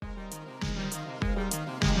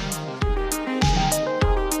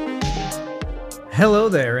Hello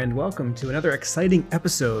there, and welcome to another exciting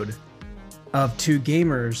episode of Two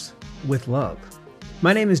Gamers with Love.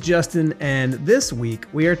 My name is Justin, and this week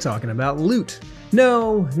we are talking about loot.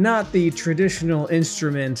 No, not the traditional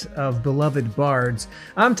instrument of beloved bards.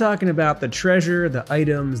 I'm talking about the treasure, the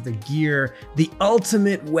items, the gear, the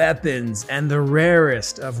ultimate weapons, and the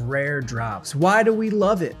rarest of rare drops. Why do we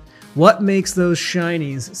love it? What makes those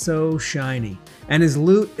shinies so shiny? And is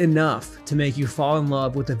loot enough to make you fall in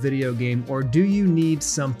love with a video game, or do you need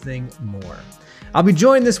something more? I'll be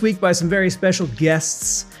joined this week by some very special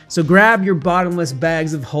guests, so grab your bottomless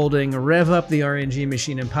bags of holding, rev up the RNG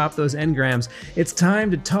machine, and pop those engrams. It's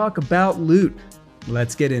time to talk about loot.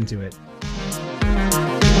 Let's get into it.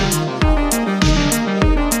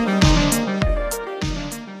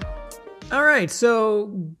 All right,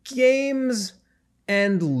 so games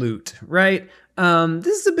and loot, right?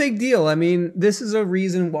 This is a big deal. I mean, this is a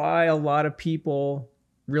reason why a lot of people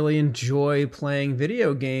really enjoy playing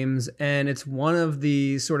video games, and it's one of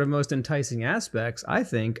the sort of most enticing aspects, I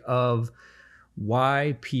think, of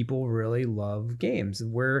why people really love games.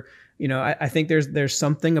 I think there's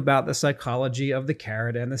something about the psychology of the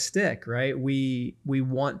carrot and the stick, right? We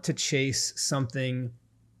want to chase something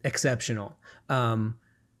exceptional.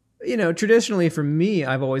 Traditionally for me,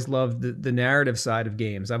 I've always loved the narrative side of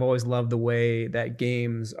games. I've always loved the way that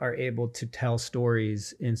games are able to tell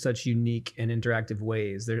stories in such unique and interactive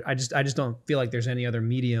ways. I just don't feel like there's any other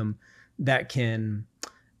medium that can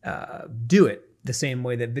do it the same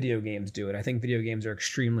way that video games do it. I think video games are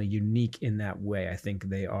extremely unique in that way. I think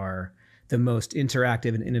they are the most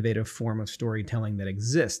interactive and innovative form of storytelling that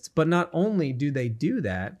exists. But not only do they do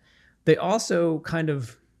that, they also kind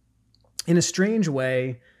of, in a strange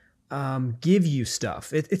way, give you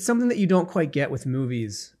stuff. It's something that you don't quite get with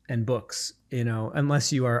movies and books,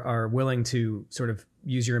 unless you are willing to sort of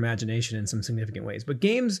use your imagination in some significant ways. But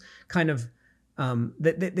games kind of,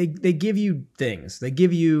 they give you things. They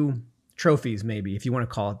give you trophies, maybe, if you want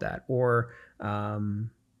to call it that, or,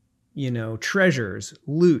 treasures,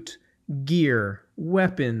 loot, gear,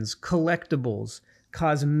 weapons, collectibles,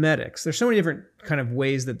 cosmetics. There's so many different kind of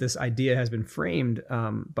ways that this idea has been framed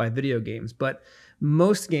by video games, but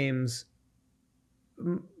most games,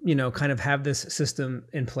 kind of have this system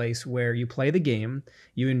in place where you play the game,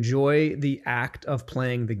 you enjoy the act of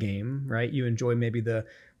playing the game, right? You enjoy maybe the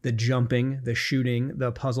jumping, the shooting,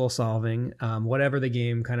 the puzzle solving, whatever the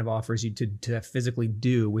game kind of offers you to physically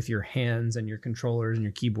do with your hands and your controllers and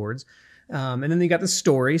your keyboards. And then you got the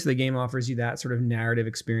story. So the game offers you that sort of narrative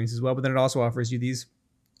experience as well, but then it also offers you these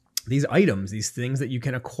items, these things that you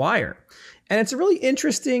can acquire. And it's a really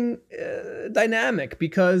interesting dynamic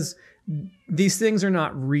because these things are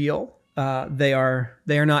not real. They are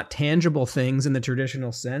not tangible things in the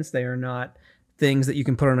traditional sense. They are not things that you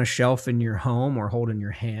can put on a shelf in your home or hold in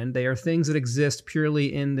your hand. They are things that exist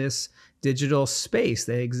purely in this digital space.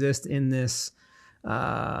 They exist in this,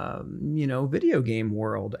 video game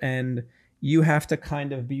world. And you have to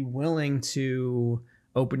kind of be willing to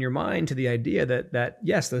open your mind to the idea that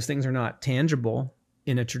yes, those things are not tangible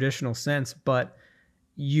in a traditional sense, but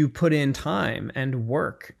you put in time and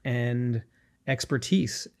work and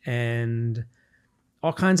expertise and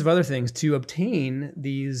all kinds of other things to obtain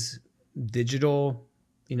these digital,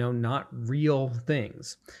 not real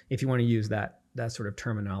things, if you want to use that sort of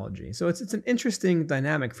terminology. So it's an interesting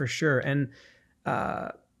dynamic for sure. And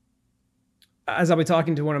as I'll be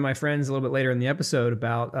talking to one of my friends a little bit later in the episode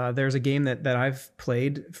about, there's a game that I've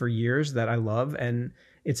played for years that I love, and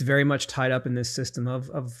it's very much tied up in this system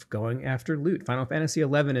of going after loot. Final Fantasy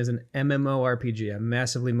XI is an MMORPG, a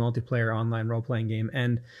massively multiplayer online role-playing game,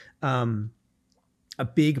 and a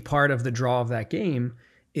big part of the draw of that game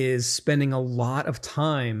is spending a lot of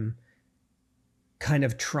time kind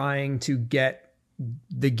of trying to get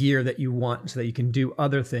the gear that you want so that you can do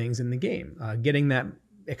other things in the game. Getting that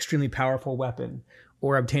extremely powerful weapon,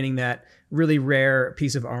 or obtaining that really rare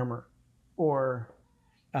piece of armor, or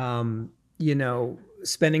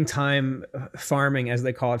spending time farming, as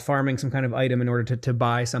they call it, farming some kind of item in order to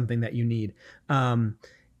buy something that you need.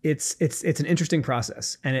 It's an interesting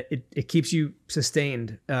process, and it keeps you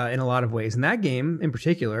sustained in a lot of ways. And that game in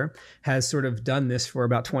particular has sort of done this for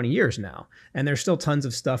about 20 years now. And there's still tons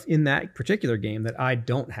of stuff in that particular game that I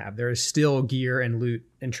don't have. There is still gear and loot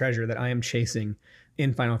and treasure that I am chasing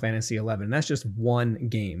in Final Fantasy XI. And that's just one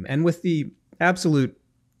game. And with the absolute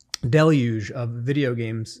deluge of video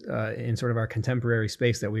games in sort of our contemporary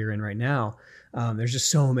space that we are in right now, there's just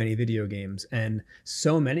so many video games, and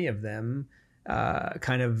so many of them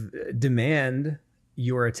kind of demand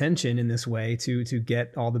your attention in this way to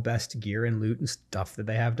get all the best gear and loot and stuff that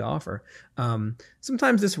they have to offer.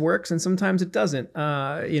 Sometimes this works and sometimes it doesn't.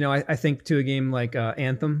 I think to a game like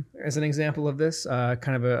Anthem as an example of this,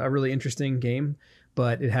 kind of a really interesting game,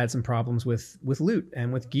 but it had some problems with loot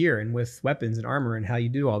and with gear and with weapons and armor and how you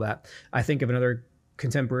do all that. I think of another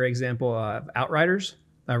contemporary example, Outriders,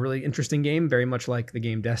 a really interesting game, very much like the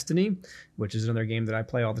game Destiny, which is another game that I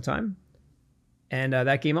play all the time. And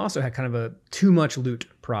that game also had kind of a too much loot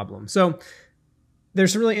problem. So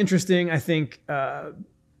there's some really interesting, I think,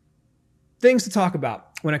 things to talk about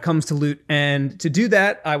when it comes to loot. And to do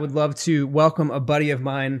that, I would love to welcome a buddy of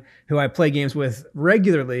mine who I play games with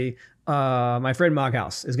regularly. My friend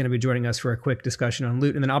Moghouse is going to be joining us for a quick discussion on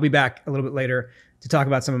loot. And then I'll be back a little bit later to talk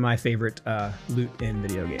about some of my favorite loot in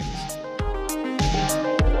video games.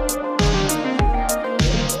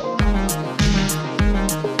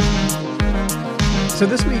 So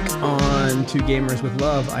this week on Two Gamers with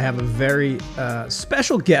Love, I have a very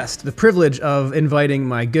special guest, the privilege of inviting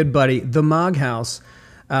my good buddy, the Moghouse,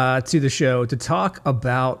 to the show to talk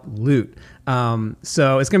about loot.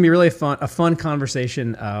 So it's going to be really a fun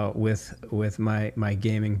conversation with my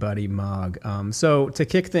gaming buddy, Mog. So to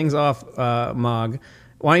kick things off, Mog,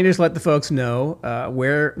 why don't you just let the folks know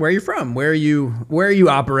where you're from? Where are you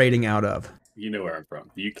operating out of? You know where I'm from.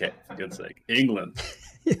 The UK, for good's sake. England.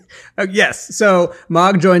 Yes. So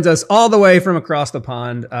Mog joins us all the way from across the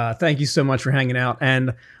pond. Thank you so much for hanging out.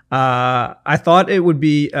 And I thought it would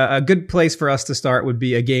be a good place for us to start would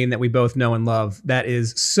be a game that we both know and love that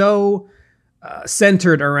is so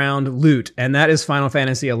centered around loot, and that is Final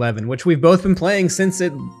Fantasy XI, which we've both been playing since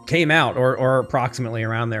it came out, or approximately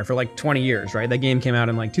around there, for like 20 years, right? That game came out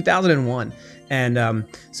in like 2001. And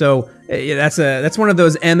so that's one of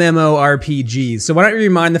those MMORPGs. So why don't you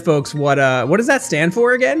remind the folks what does that stand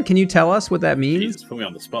for again? Can you tell us what that means? Jeez, put me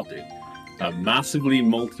on the spot, dude. A massively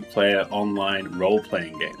multiplayer online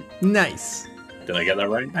role-playing game. Nice. Did I get that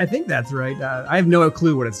right? I think that's right. I have no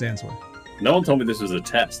clue what it stands for. No one told me this was a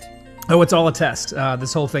test. Oh, it's all a test.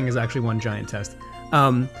 This whole thing is actually one giant test.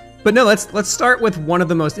 But no, let's start with one of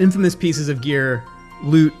the most infamous pieces of gear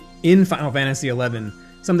loot in Final Fantasy XI.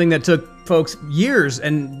 Something that took folks years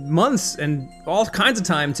and months and all kinds of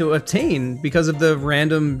time to obtain because of the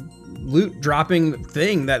random loot dropping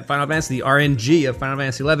thing that Final Fantasy, the RNG of Final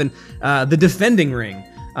Fantasy XI, the Defending Ring.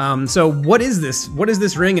 So what is this? What is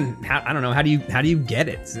this ring, and I don't know, how do you get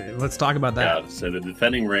it? Let's talk about that. Yeah, so the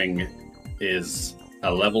Defending Ring is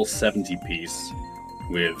a level 70 piece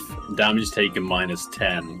with damage taken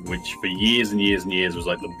 -10, which for years and years and years was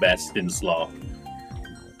like the best in slot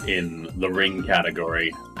in the ring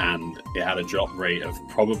category, and it had a drop rate of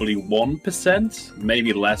probably 1%,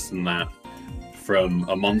 maybe less than that, from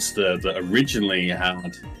a monster that originally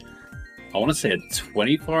had, I want to say, a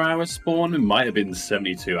 24-hour spawn. It might have been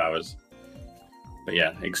 72 hours. But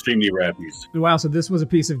yeah, extremely rare piece. Wow, so this was a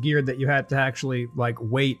piece of gear that you had to actually like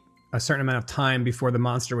wait a certain amount of time before the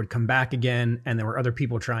monster would come back again, and there were other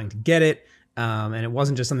people trying to get it, and it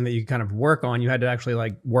wasn't just something that you could kind of work on. You had to actually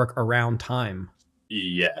like work around time.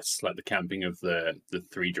 Yes, like the camping of the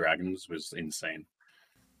three dragons was insane.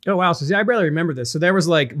 Oh wow, so see, I barely remember this. So there was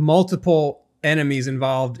like multiple enemies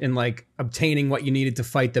involved in like obtaining what you needed to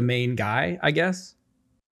fight the main guy, I guess.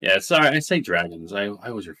 Yeah, sorry, I say dragons. I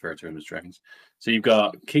always refer to him as dragons. So you've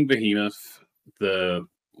got King Behemoth, the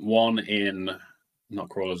one in, not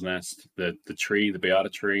Crawler's Nest, the tree, the Beata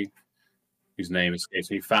tree, whose name escapes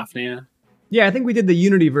me, Fafnir. Yeah, I think we did the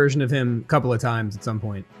Unity version of him a couple of times at some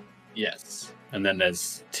point. Yes. And then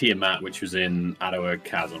there's Tiamat, which was in Adoa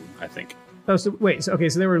Chasm, I think. Oh, so wait, so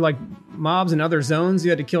there were like mobs in other zones you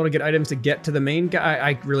had to kill to get items to get to the main guy?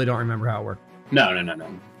 I really don't remember how it worked. No.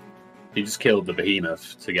 You just killed the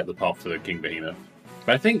Behemoth to get the pop for the King Behemoth.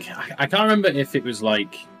 But I think, I can't remember if it was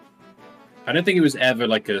like, I don't think it was ever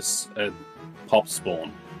like a pop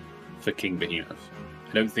spawn for King Behemoth.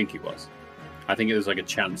 I don't think it was. I think it was like a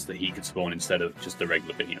chance that he could spawn instead of just the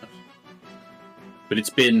regular Behemoth. But it's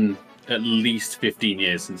been at least 15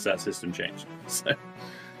 years since that system changed. So,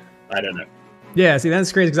 I don't know. Yeah, see,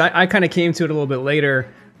 that's crazy, because I kind of came to it a little bit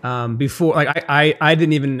later. Before, like, I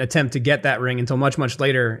didn't even attempt to get that ring until much, much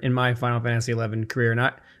later in my Final Fantasy XI career. And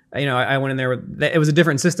I went in there with, it was a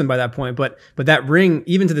different system by that point, but that ring,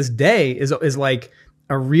 even to this day, is like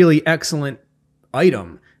a really excellent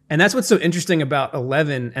item. And that's what's so interesting about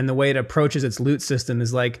 11 and the way it approaches its loot system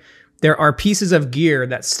is like, there are pieces of gear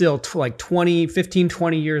that still like 15,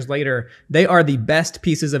 20 years later, they are the best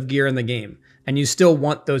pieces of gear in the game. and you still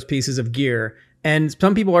want those pieces of gear. And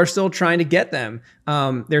some people are still trying to get them.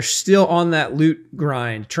 They're still on that loot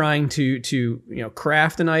grind, trying to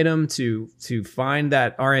craft an item, to find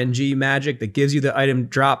that RNG magic that gives you the item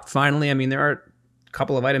drop finally. I mean, there are a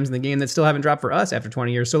couple of items in the game that still haven't dropped for us after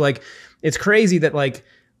 20 years. So like, it's crazy that like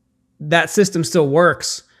that system still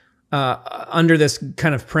works under this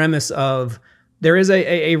kind of premise of there is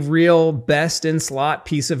a real best in slot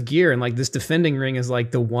piece of gear. And like this defending ring is like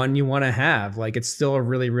the one you want to have. Like it's still a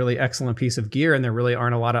really, really excellent piece of gear. And there really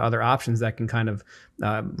aren't a lot of other options that can kind of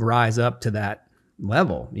rise up to that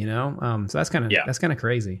level, you know? So that's kind of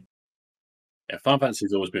crazy. Yeah, Final Fantasy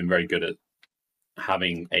has always been very good at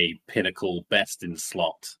having a pinnacle best in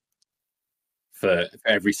slot for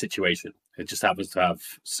every situation. It just happens to have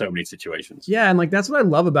so many situations. Yeah. And like, that's what I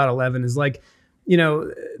love about 11 is like, you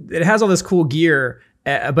know, it has all this cool gear,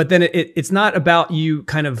 but then it's not about you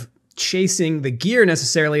kind of chasing the gear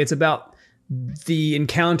necessarily. It's about the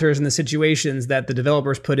encounters and the situations that the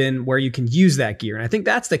developers put in where you can use that gear. And I think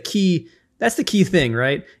that's the key. That's the key thing,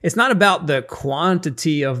 right? It's not about the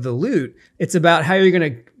quantity of the loot. It's about how you're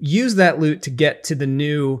going to use that loot to get to the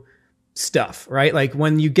new stuff, right? Like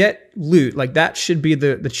when you get loot, like that should be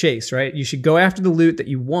the chase, right? You should go after the loot that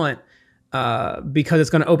you want, because it's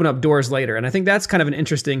going to open up doors later. And I think that's kind of an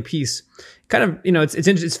interesting piece. Kind of, you know,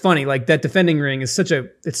 it's funny. Like that defending ring is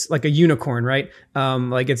it's like a unicorn, right?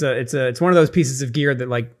 Like it's one of those pieces of gear that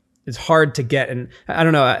like it's hard to get. And I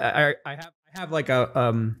don't know. I have like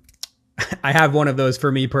I have one of those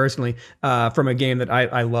for me personally, from a game that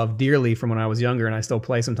I love dearly from when I was younger and I still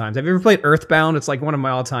play sometimes. Have you ever played Earthbound? It's like one of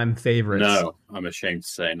my all-time favorites. No, I'm ashamed to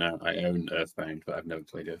say no. I own Earthbound, but I've never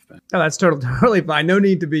played Earthbound. Oh, that's totally fine. No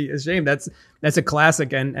need to be ashamed. That's a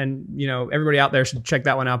classic, and you know, everybody out there should check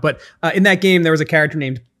that one out. But in that game, there was a character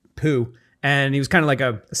named Pooh, and he was kind of like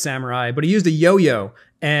a samurai, but he used a yo-yo.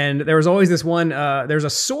 And there was always this one, there's a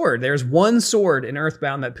sword. There's one sword in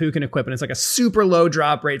Earthbound that Pooh can equip. And it's like a super low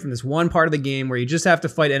drop rate from this one part of the game where you just have to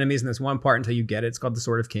fight enemies in this one part until you get it. It's called the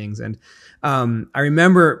Sword of Kings. And I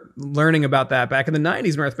remember learning about that back in the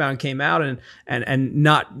 90s when Earthbound came out and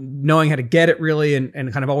not knowing how to get it really and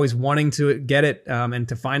kind of always wanting to get it and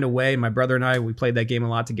to find a way. My brother and I, we played that game a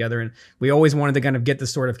lot together. And we always wanted to kind of get the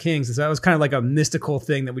Sword of Kings. And so that was kind of like a mystical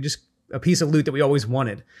thing that a piece of loot that we always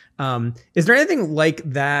wanted. Is there anything like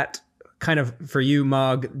that kind of for you,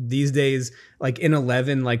 Mog, these days, like in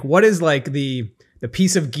 11? Like what is like the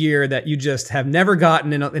piece of gear that you just have never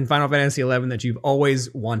gotten in Final Fantasy 11 that you've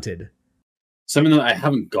always wanted? Something that I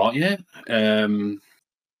haven't got yet?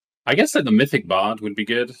 I guess like the Mythic Bard would be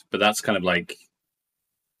good, but that's kind of like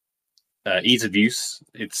ease of use.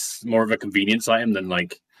 It's more of a convenience item than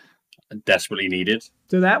like desperately needed.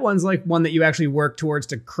 So that one's like one that you actually work towards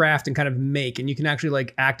to craft and kind of make, and you can actually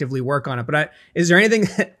like actively work on it. But is there anything,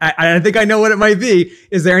 I think I know what it might be.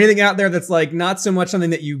 Is there anything out there that's like not so much something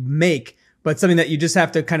that you make, but something that you just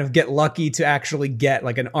have to kind of get lucky to actually get,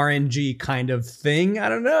 like an RNG kind of thing? I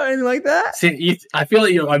don't know, anything like that? See, I feel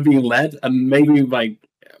like, you know, I'm being led, and maybe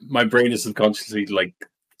my brain is subconsciously like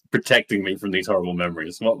protecting me from these horrible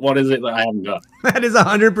memories. What is it that I haven't got? That is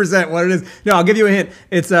 100% what it is. No, I'll give you a hint.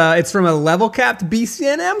 It's from a level capped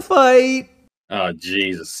BCNM fight. Oh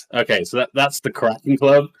Jesus. Okay, so that's the Kraken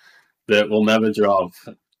Club that will never drop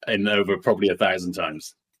in over probably 1,000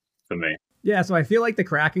 times for me. Yeah, so I feel like the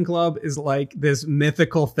Kraken Club is like this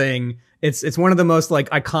mythical thing. It's one of the most like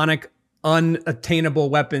iconic, unattainable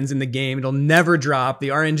weapons in the game. It'll never drop. The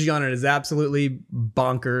RNG on it is absolutely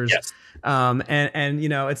bonkers. Yes. And you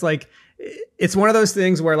know, it's like, it's one of those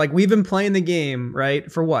things where like we've been playing the game,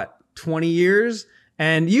 right, for what, 20 years?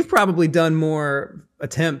 And you've probably done more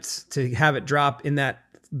attempts to have it drop in that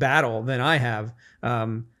battle than I have.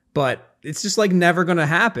 But it's just like never going to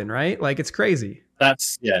happen, right? Like it's crazy.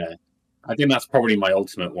 Yeah. I think that's probably my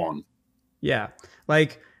ultimate one. Yeah.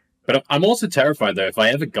 Like, but I'm also terrified though, if I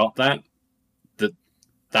ever got that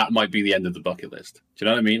might be the end of the bucket list. Do you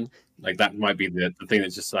know what I mean? Like that might be the thing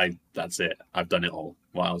that's just like, that's it. I've done it all.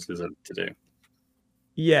 What else is there to do?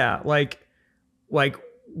 Yeah. Like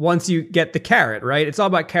once you get the carrot, right? It's all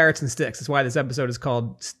about carrots and sticks. That's why this episode is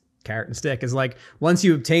called Carrot and Stick. Is like, once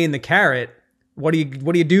you obtain the carrot, what do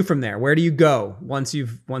you do from there? Where do you go once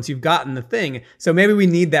you've gotten the thing? So maybe we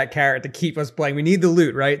need that carrot to keep us playing. We need the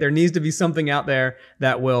loot, right? There needs to be something out there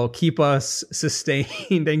that will keep us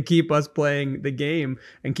sustained and keep us playing the game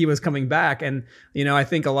and keep us coming back. And, you know, I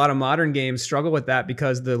think a lot of modern games struggle with that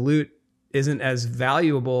because the loot isn't as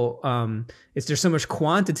valuable. There's so much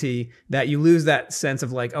quantity that you lose that sense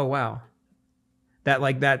of like, oh wow, that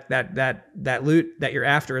like that loot that you're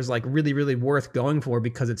after is like really, really worth going for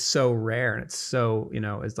because it's so rare and it's so, you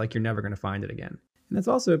know, it's like you're never going to find it again. And that's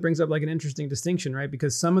also, it brings up like an interesting distinction, right?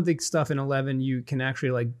 Because some of the stuff in 11 you can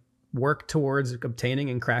actually like work towards obtaining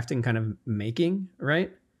and crafting, kind of making, right?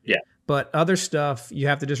 Yeah. But other stuff you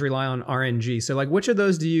have to just rely on RNG. So like, which of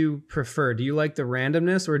those do you prefer? Do you like the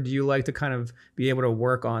randomness, or do you like to kind of be able to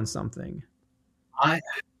work on something? I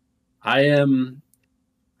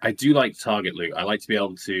do like target loot. I like to be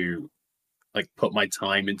able to like put my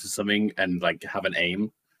time into something and like have an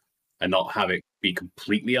aim and not have it be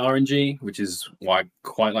completely RNG, which is why I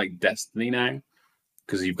quite like Destiny now,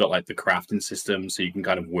 because you've got like the crafting system, so you can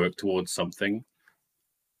kind of work towards something.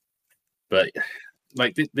 But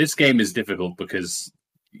like this game is difficult because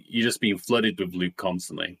you're just being flooded with loot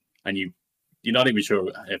constantly, and you're not even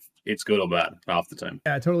sure if it's good or bad half the time.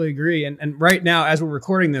 Yeah, I totally agree. And right now, as we're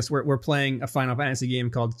recording this, we're playing a Final Fantasy game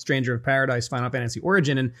called Stranger of Paradise: Final Fantasy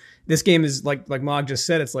Origin, and this game is like Mog just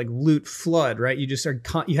said, it's like loot flood, right? You just are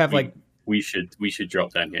you have like. We should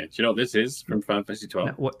drop down here. Do you know what this is from Final Fantasy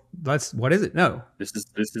 12? What is it? No. This is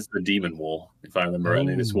the demon wall, if I remember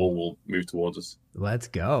rightly. This wall will move towards us. Let's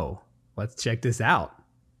go. Let's check this out.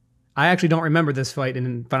 I actually don't remember this fight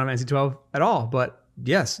in Final Fantasy 12 at all, but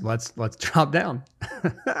yes, let's drop down.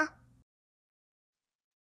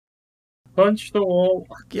 Punch the wall.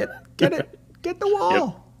 Get it. Get the wall.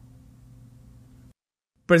 Yep.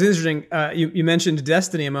 But it's interesting. You mentioned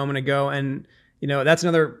Destiny a moment ago, and you know that's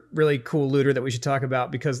another really cool looter that we should talk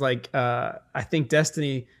about, because like I think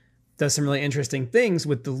Destiny does some really interesting things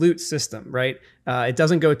with the loot system, right? It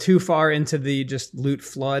doesn't go too far into the just loot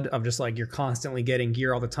flood of just like you're constantly getting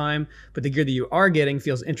gear all the time, but the gear that you are getting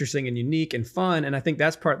feels interesting and unique and fun. And I think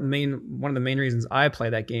that's one of the main reasons I play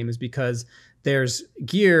that game, is because there's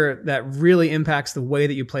gear that really impacts the way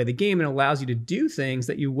that you play the game and allows you to do things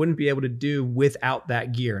that you wouldn't be able to do without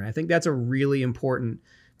that gear. And I think that's a really important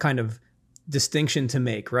kind of distinction to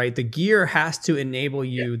make, right? The gear has to enable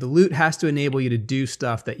you, the loot has to enable you to do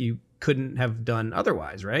stuff that you couldn't have done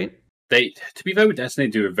otherwise, right? To be fair with Destiny,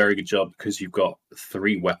 do a very good job because you've got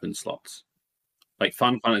 3 weapon slots. Like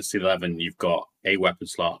Final Fantasy 11, you've got a weapon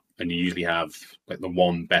slot, and you usually have like the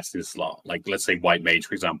one best in slot. Like let's say White Mage,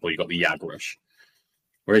 for example, you got the Yagrush.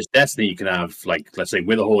 Whereas Destiny, you can have like let's say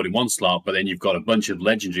Witherhoard in one slot, but then you've got a bunch of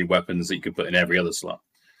legendary weapons that you can put in every other slot.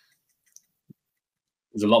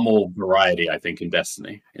 There's a lot more variety, I think, in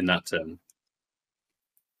Destiny in that term.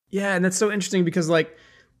 Yeah, and that's so interesting because like,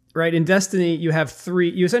 right, in Destiny, you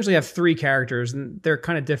essentially have 3 characters, and they're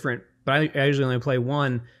kind of different, but I usually only play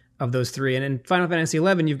one of those 3. And in Final Fantasy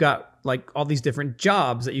 11, you've got like all these different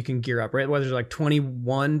jobs that you can gear up, right? Whether there's like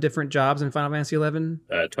 21 different jobs in Final Fantasy 11?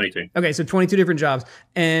 22. Okay, so 22 different jobs.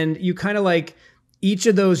 And you kind of like, each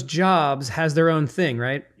of those jobs has their own thing,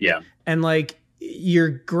 right? Yeah. And like, you're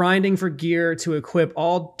grinding for gear to equip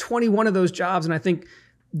all 21 of those jobs. And I think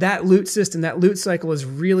that loot system, that loot cycle is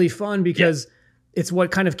really fun because it's what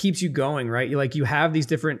kind of keeps you going, right? You have these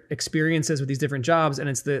different experiences with these different jobs, and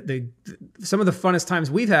it's some of the funnest times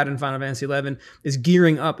we've had in Final Fantasy 11 is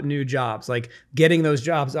gearing up new jobs, like getting those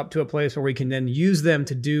jobs up to a place where we can then use them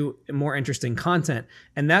to do more interesting content.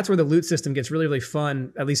 And that's where the loot system gets really, really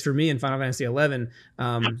fun, at least for me in Final Fantasy 11.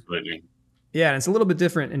 Absolutely. Yeah, and it's a little bit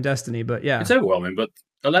different in Destiny, but yeah. It's overwhelming, but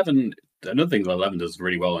 11, another thing that 11 does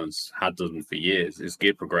really well, and had done for years, is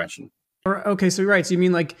gear progression. Okay, so right. So you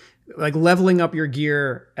mean like leveling up your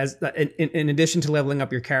gear as in addition to leveling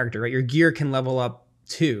up your character, right? Your gear can level up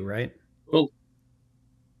too, right? Well,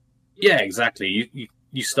 yeah, exactly.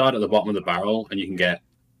 You start at the bottom of the barrel, and you can get,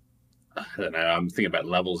 I don't know, I'm thinking about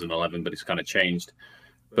levels in 11, but it's kind of changed.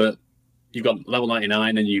 But you've got level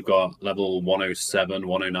 99, and you've got level 107,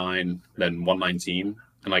 109, then 119.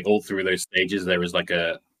 And like all through those stages, there is like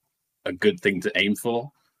a good thing to aim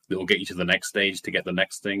for that will get you to the next stage to get the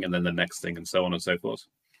next thing, and then the next thing, and so on and so forth.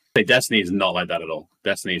 Destiny is not like that at all.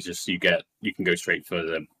 Destiny is just you can go straight for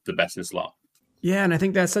the best in slot. Yeah, and I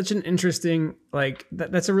think that's such an interesting, like,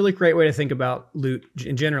 that's a really great way to think about loot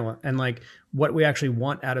in general, and like what we actually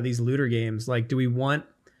want out of these looter games. Like, do we want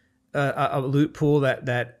a loot pool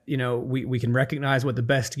that you know we can recognize what the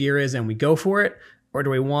best gear is and we go for it? Or do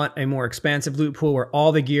we want a more expansive loot pool where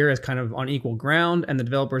all the gear is kind of on equal ground and the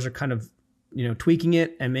developers are kind of, you know, tweaking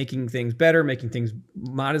it and making things better, making things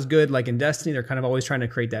not as good? Like in Destiny, they're kind of always trying to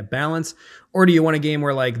create that balance. Or do you want a game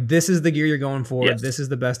where like, this is the gear you're going for, yes, this is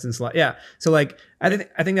the best in slot? Yeah. So like, I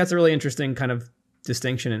think that's a really interesting kind of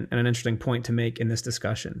distinction and an interesting point to make in this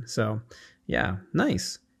discussion. So yeah,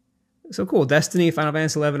 nice. So cool. Destiny, Final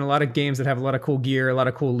Fantasy 11, a lot of games that have a lot of cool gear, a lot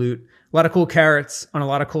of cool loot, a lot of cool carrots on a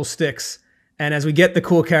lot of cool sticks. And as we get the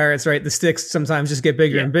cool carrots, right, the sticks sometimes just get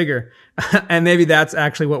bigger and bigger. And maybe that's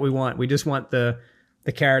actually what we want. We just want the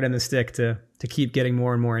the carrot and the stick to keep getting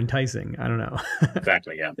more and more enticing. I don't know.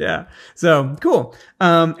 Exactly. Yeah. Yeah. So cool.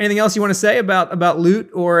 Anything else you want to say about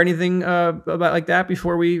loot or anything about like that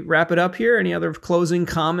before we wrap it up here? Any other closing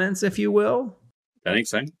comments, if you will? I think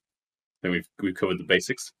so. I think we've covered the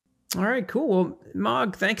basics. All right, cool. Well,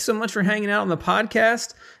 Mog, thanks so much for hanging out on the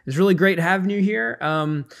podcast. It's really great having you here.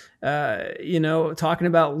 Talking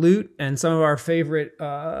about loot and some of our favorite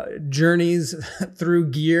journeys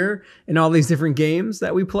through gear in all these different games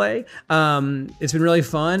that we play. It's been really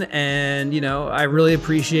fun, and I really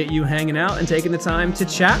appreciate you hanging out and taking the time to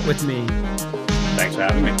chat with me. Thanks for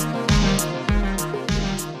having me.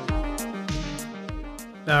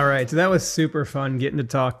 All right, so that was super fun getting to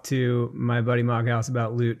talk to my buddy Moghouse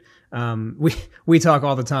about loot. We talk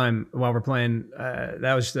all the time while we're playing.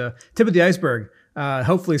 That was the tip of the iceberg.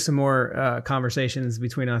 Hopefully some more conversations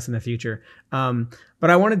between us in the future. But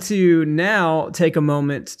I wanted to now take a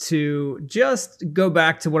moment to just go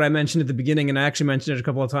back to what I mentioned at the beginning, and I actually mentioned it a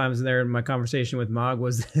couple of times there in my conversation with Mog,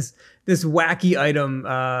 was this wacky item,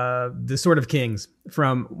 the Sword of Kings,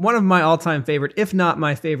 from one of my all-time favorite, if not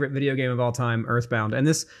my favorite video game of all time, Earthbound. And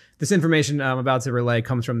this information I'm about to relay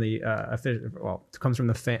comes from the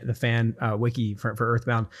fan wiki for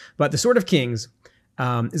Earthbound. But the Sword of Kings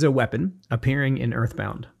is a weapon appearing in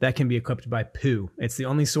Earthbound that can be equipped by Pooh. It's the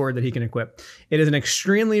only sword that he can equip. It is an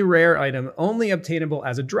extremely rare item, only obtainable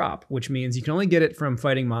as a drop, which means you can only get it from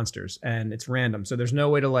fighting monsters, and it's random. So there's no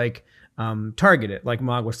way to target it like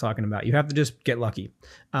Mog was talking about. You have to just get lucky.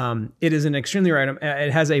 It is an extremely rare item.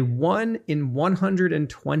 It has a 1 in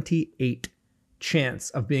 128 chance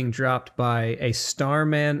of being dropped by a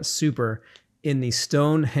Starman Super in the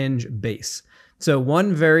Stonehenge base. So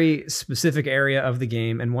one very specific area of the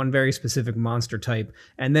game and one very specific monster type.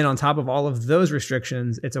 And then on top of all of those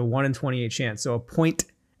restrictions, it's a 1 in 28 chance. So a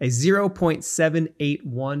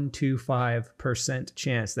 0.78125%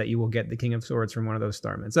 chance that you will get the King of Swords from one of those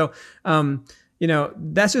Starmen. So,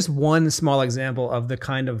 that's just one small example of the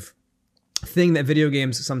kind of thing that video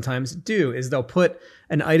games sometimes do, is they'll put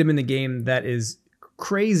an item in the game that is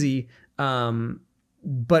crazy,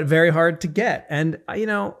 but very hard to get. And,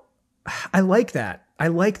 I like that. I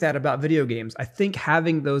like that about video games. I think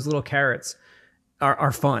having those little carrots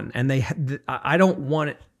are fun, and I don't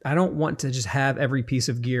want to just have every piece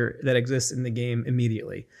of gear that exists in the game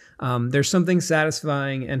immediately. There's something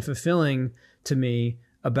satisfying and fulfilling to me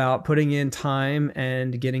about putting in time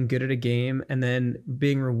and getting good at a game and then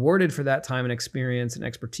being rewarded for that time and experience and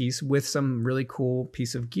expertise with some really cool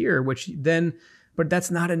piece of gear, but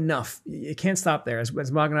that's not enough. You can't stop there.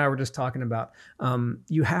 As Mog and I were just talking about,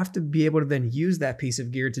 you have to be able to then use that piece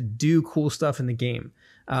of gear to do cool stuff in the game.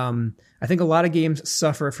 I think a lot of games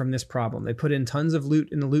suffer from this problem. They put in tons of loot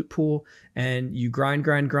in the loot pool, and you grind,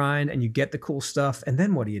 and you get the cool stuff. And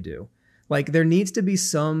then what do? Like, there needs to be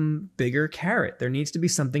some bigger carrot. There needs to be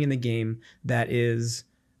something in the game that is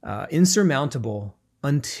insurmountable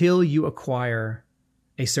until you acquire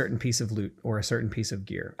a certain piece of loot or a certain piece of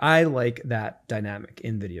gear. I like that dynamic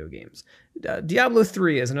in video games. Diablo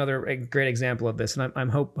 3 is another great example of this, and I'm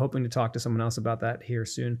hoping to talk to someone else about that here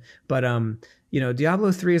soon. But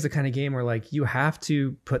Diablo 3 is the kind of game where you have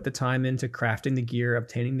to put the time into crafting the gear,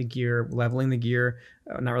 obtaining the gear, leveling the gear,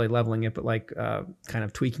 not really leveling it, but kind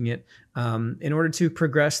of tweaking it in order to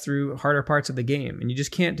progress through harder parts of the game. And you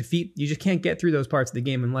just can't get through those parts of the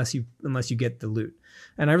game unless you get the loot.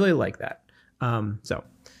 And I really like that. So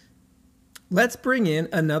let's bring in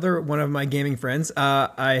another one of my gaming friends.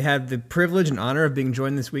 I had the privilege and honor of being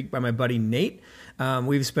joined this week by my buddy Nate.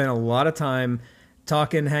 We've spent a lot of time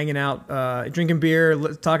talking, hanging out, drinking beer,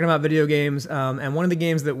 talking about video games. And one of the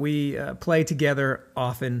games that we play together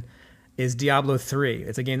often is Diablo 3.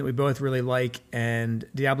 It's a game that we both really like, and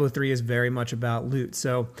Diablo 3 is very much about loot.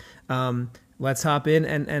 So let's hop in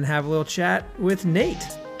and have a little chat with Nate.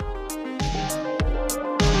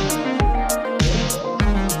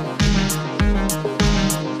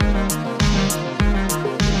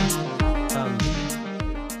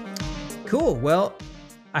 Cool. Well,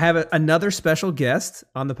 I have another special guest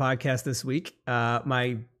on the podcast this week.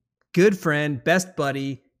 My good friend, best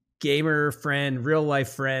buddy, gamer friend, real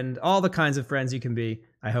life friend, all the kinds of friends you can be,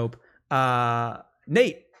 I hope.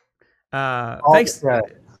 Nate. Thanks.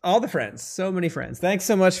 All the friends. So many friends. Thanks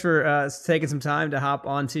so much for taking some time to hop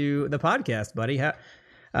onto the podcast, buddy.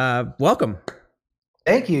 Welcome.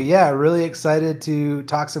 Thank you. Yeah, really excited to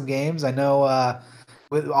talk some games. I know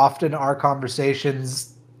often our conversations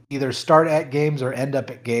either start at games or end up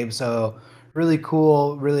at games. So really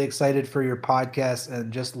cool, really excited for your podcast,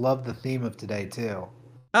 and just love the theme of today too.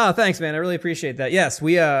 Oh, thanks, man. I really appreciate that. Yes,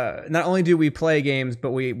 we not only do we play games,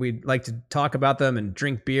 but we like to talk about them and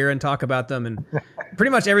drink beer and talk about them, and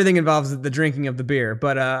pretty much everything involves the drinking of the beer.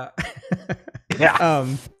 But Yeah.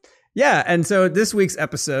 yeah. And so this week's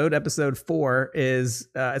episode 4, is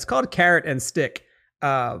it's called Carrot and Stick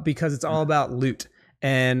because it's all about loot.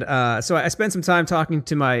 And so I spent some time talking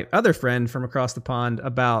to my other friend from across the pond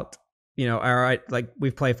about,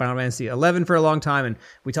 we've played Final Fantasy 11 for a long time, and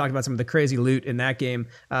we talked about some of the crazy loot in that game.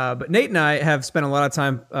 But Nate and I have spent a lot of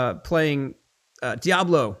time playing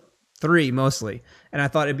Diablo 3 mostly, and I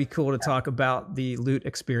thought it'd be cool to talk about the loot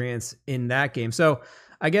experience in that game. So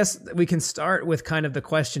I guess we can start with kind of the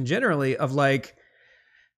question generally of like,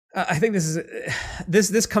 I think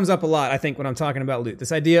this comes up a lot, I think, when I'm talking about loot,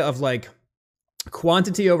 this idea of like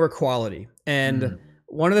quantity over quality. And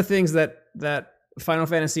one of the things that Final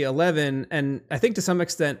Fantasy 11, and I think to some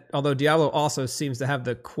extent, although Diablo also seems to have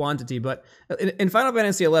the quantity, but in Final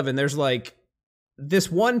Fantasy 11, there's like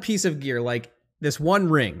this one piece of gear, like this one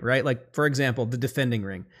ring, right? Like, for example, the defending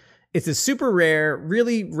ring. It's a super rare,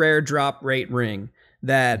 really rare drop rate ring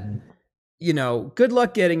that, good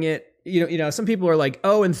luck getting it. Some people are like,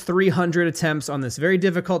 and 300 attempts on this very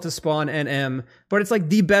difficult to spawn NM, but it's like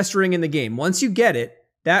the best ring in the game. Once you get it,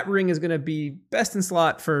 that ring is going to be best in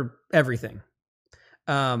slot for everything.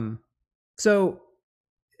 So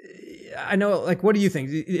I know, like, what do you think?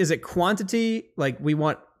 Is it quantity? Like, we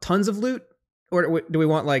want tons of loot, or do we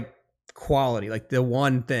want like quality, like the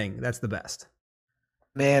one thing that's the best?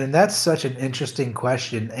 Man, and that's such an interesting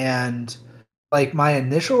question. And like my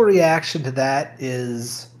initial reaction to that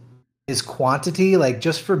is quantity. Like,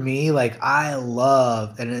 just for me, like, I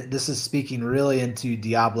love, and this is speaking really into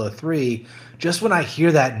Diablo 3, just when I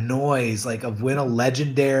hear that noise, like of when a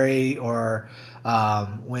legendary or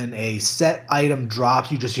when a set item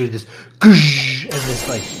drops, you just hear this and this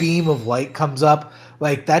like beam of light comes up,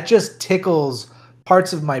 like that just tickles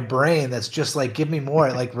parts of my brain. That's just like, give me more.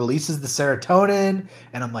 It like releases the serotonin,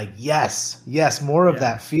 and I'm like, yes, more of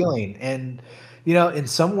that feeling. And in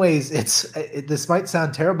some ways, this might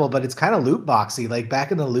sound terrible, but it's kind of loot boxy. Like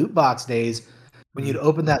back in the loot box days, when you'd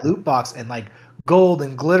open that loot box and like gold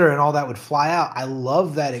and glitter and all that would fly out. I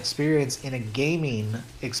love that experience in a gaming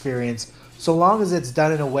experience, so long as it's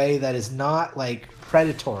done in a way that is not like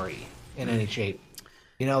predatory in any shape.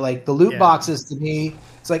 Like the loot boxes, to me,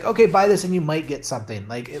 it's like, okay, buy this and you might get something.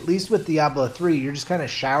 Like, at least with Diablo 3, you're just kind of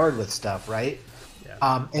showered with stuff, right?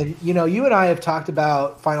 And you and I have talked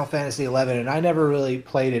about Final Fantasy 11, and I never really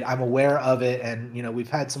played it. I'm aware of it, and we've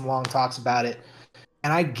had some long talks about it.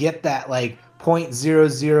 And I get that like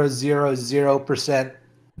 0.0000%,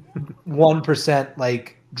 1%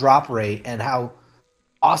 like drop rate, and how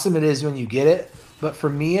awesome it is when you get it. But for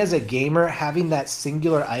me as a gamer, having that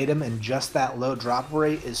singular item and just that low drop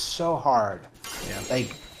rate is so hard.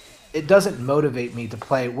 Like, it doesn't motivate me to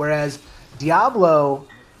play. Whereas Diablo,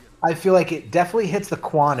 I feel like it definitely hits the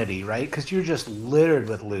quantity, right? Because you're just littered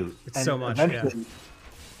with loot. It's so much.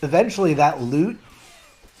 Eventually, that loot,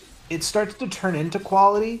 it starts to turn into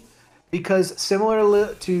quality, because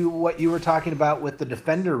similar to what you were talking about with the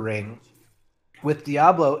Defender ring, with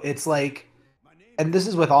Diablo, it's like, and this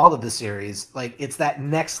is with all of the series, like it's that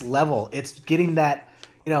next level. It's getting that,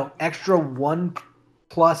 extra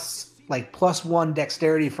 +1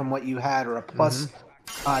 dexterity from what you had, or a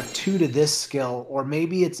 +2 to this skill, or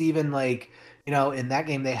maybe it's even like, in that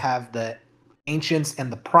game they have the ancients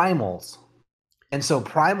and the primals, and so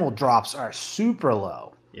primal drops are super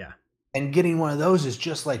low. Yeah. And getting one of those is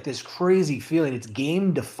just like this crazy feeling. It's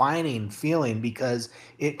game defining feeling, because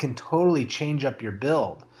it can totally change up your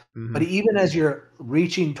build. But even as you're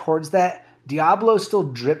reaching towards that, Diablo still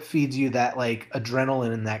drip feeds you that like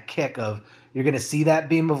adrenaline and that kick of, you're going to see that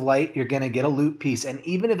beam of light, you're going to get a loot piece. And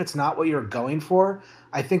even if it's not what you're going for,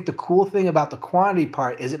 I think the cool thing about the quantity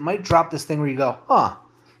part is it might drop this thing where you go, I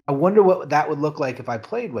wonder what that would look like if I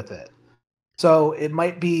played with it. So it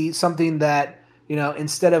might be something that,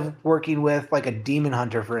 instead of working with like a Demon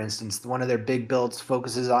Hunter, for instance, one of their big builds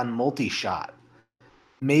focuses on multi-shot.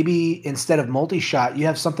 Maybe instead of multi-shot, you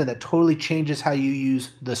have something that totally changes how you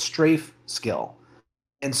use the strafe skill.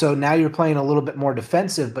 And so now you're playing a little bit more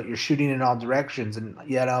defensive, but you're shooting in all directions. And,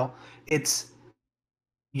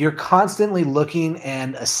 you're constantly looking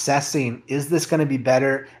and assessing, is this going to be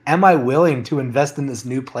better? Am I willing to invest in this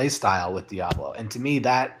new play style with Diablo? And to me,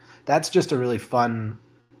 that's just a really fun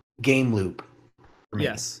game loop.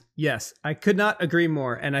 Yes. I could not agree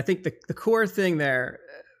more. And I think the core thing there,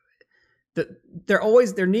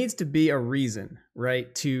 there needs to be a reason,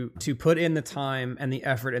 right, to put in the time and the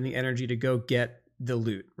effort and the energy to go get the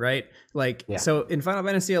loot, right? Like, so in Final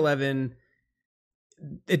Fantasy 11,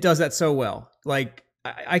 it does that so well. Like,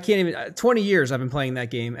 I can't even 20 years I've been playing that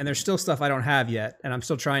game and there's still stuff I don't have yet and I'm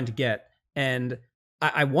still trying to get. And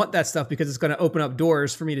I want that stuff because it's going to open up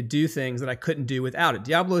doors for me to do things that I couldn't do without it.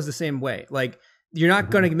 Diablo is the same way. Like you're not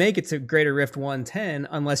going to make it to Greater Rift 110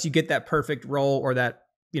 unless you get that perfect roll or that,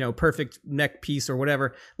 perfect neck piece or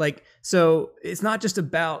whatever. Like, so it's not just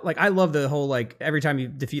about like, I love the whole, like every time you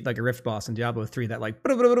defeat like a Rift boss in Diablo 3, that like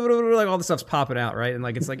all the stuff's popping out. Right. And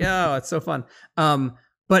like, it's like, oh, it's so fun.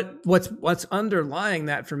 But what's underlying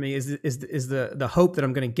that for me is the hope that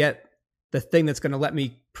I'm going to get the thing that's going to let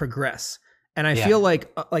me progress. And I feel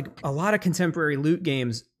like a lot of contemporary loot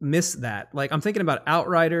games miss that. Like I'm thinking about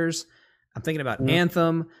Outriders, I'm thinking about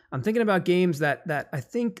Anthem, I'm thinking about games that I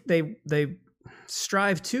think they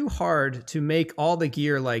strive too hard to make all the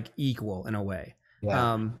gear like equal in a way.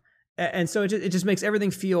 Yeah. And so it just makes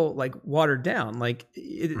everything feel like watered down. Like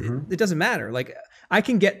it doesn't matter. Like I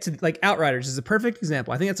can get to like Outriders is a perfect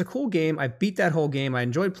example. I think it's a cool game. I beat that whole game. I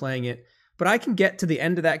enjoyed playing it, but I can get to the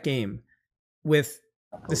end of that game with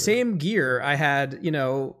the same gear I had,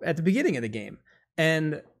 at the beginning of the game.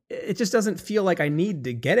 And it just doesn't feel like I need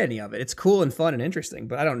to get any of it. It's cool and fun and interesting,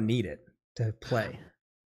 but I don't need it to play.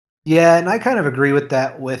 Yeah, and I kind of agree with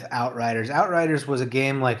that with Outriders. Outriders was a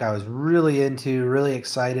game like I was really into, really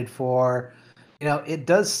excited for. It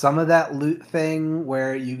does some of that loot thing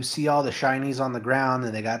where you see all the shinies on the ground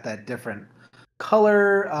and they got that different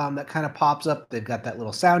color that kind of pops up. They've got that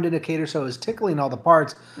little sound indicator, so it was tickling all the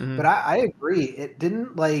parts. But I agree, it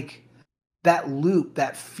didn't like that loop,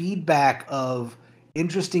 that feedback of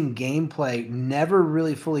interesting gameplay never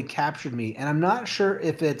really fully captured me. And I'm not sure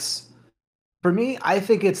if it's, for me, I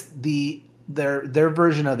think it's their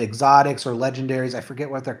version of exotics or legendaries. I forget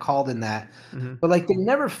what they're called in that, but like they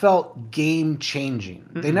never felt game changing.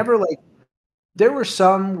 They never like. There were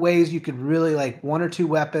some ways you could really like one or two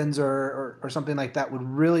weapons or something like that would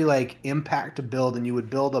really like impact a build, and you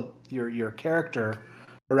would build up your character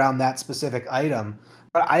around that specific item.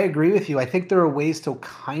 But I agree with you. I think there are ways to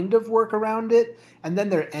kind of work around it, and then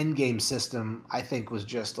their end game system I think was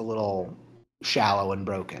just a little shallow and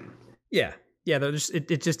broken. Yeah. Yeah,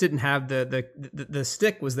 it just didn't have the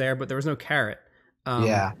stick was there, but there was no carrot. And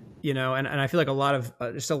I feel like a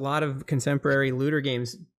lot of contemporary looter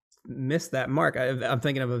games miss that mark. I'm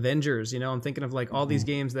thinking of Avengers, I'm thinking of like all these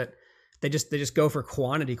games that they just go for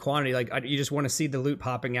quantity. Like you just want to see the loot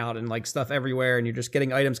popping out and like stuff everywhere, and you're just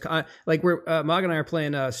getting items. Like we're Mog and I are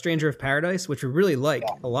playing Stranger of Paradise, which we really like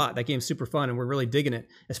a lot. That game's super fun, and we're really digging it,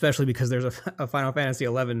 especially because there's a Final Fantasy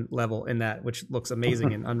 11 level in that, which looks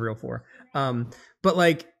amazing in Unreal 4. But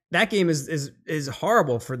like that game is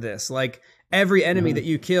horrible for this. Like every enemy that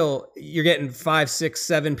you kill, you're getting 5, 6,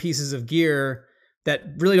 7 pieces of gear that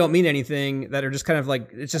really don't mean anything, that are just kind of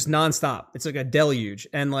like, it's just nonstop. It's like a deluge.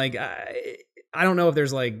 And like, I don't know if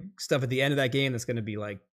there's like stuff at the end of that game that's going to be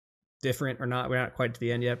like different or not. We're not quite to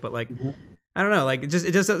the end yet, but like, I don't know. Like it just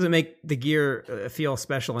doesn't make the gear feel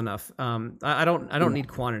special enough. I don't need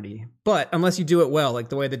quantity, but unless you do it well, like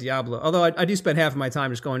the way the Diablo, although I do spend half of my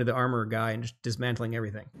time just going to the armor guy and just dismantling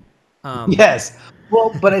everything. Yes.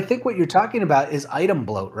 Well, but I think what you're talking about is item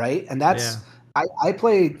bloat, right? And that's, I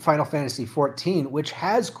played Final Fantasy 14, which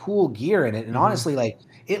has cool gear in it. And honestly, like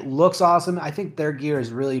it looks awesome. I think their gear is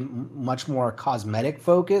really much more cosmetic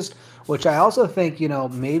focused, which I also think,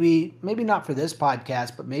 maybe not for this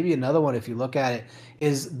podcast, but maybe another one, if you look at it,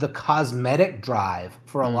 is the cosmetic drive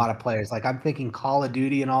for a lot of players. Like I'm thinking Call of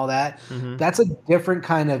Duty and all that. That's a different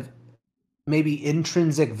kind of maybe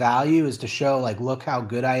intrinsic value, is to show like, look how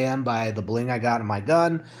good I am by the bling I got in my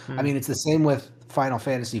gun. I mean, it's the same with Final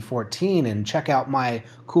Fantasy 14, and check out my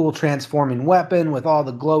cool transforming weapon with all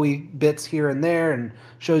the glowy bits here and there, and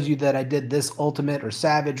shows you that I did this ultimate or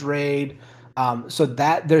savage raid. So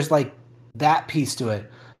that there's like that piece to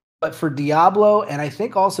it. But for Diablo, and I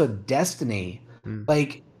think also Destiny,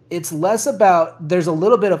 like it's less about, there's a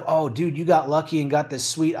little bit of, oh dude, you got lucky and got this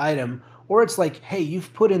sweet item, or it's like, hey,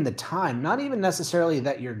 you've put in the time. Not even necessarily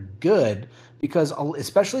that you're good, because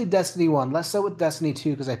especially Destiny 1, less so with Destiny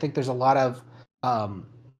 2, because I think there's a lot of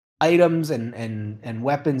items and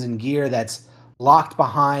weapons and gear that's locked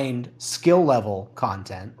behind skill level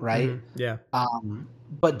content, right? Yeah.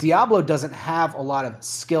 But Diablo doesn't have a lot of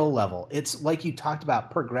skill level. It's like you talked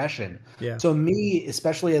about, progression. Yeah. So me,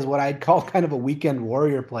 especially as what I'd call kind of a weekend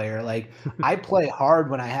warrior player, like I play hard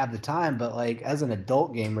when I have the time, but like as an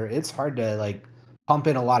adult gamer, it's hard to like pump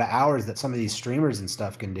in a lot of hours that some of these streamers and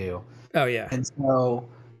stuff can do. Oh yeah. And so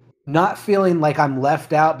not feeling like I'm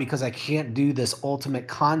left out because I can't do this ultimate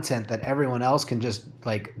content that everyone else can just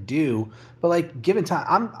like do, but like given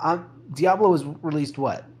time, I'm Diablo was released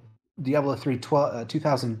what? Diablo 3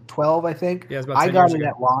 2012, I think. Yeah, it was about 10 I got years it ago.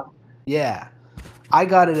 at launch. Yeah. I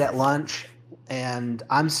got it at lunch, and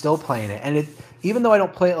I'm still playing it. And it, even though I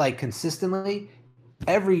don't play it like consistently,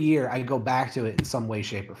 every year I go back to it in some way,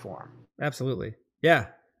 shape, or form. Absolutely. Yeah.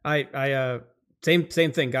 I same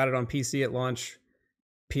thing. Got it on PC at launch,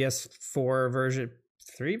 PS4 version,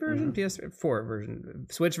 3 version, PS4 version,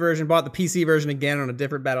 Switch version. Bought the PC version again on a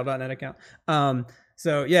different Battle.net account.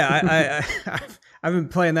 So yeah, I've been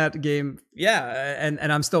playing that game. Yeah,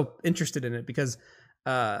 and I'm still interested in it because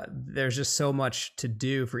there's just so much to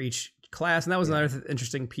do for each class, and that was another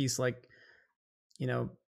interesting piece. Like, you know,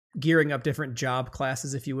 gearing up different job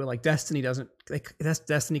classes, if you will. Like Destiny doesn't. Like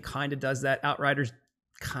Destiny kind of does that. Outriders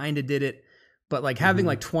kind of did it. But like having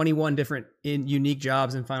like 21 different unique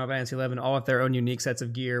jobs in Final Fantasy 11, all with their own unique sets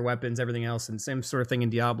of gear, weapons, everything else, and same sort of thing in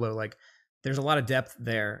Diablo. Like there's a lot of depth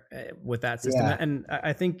there with that system. Yeah. And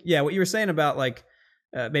I think, what you were saying about like,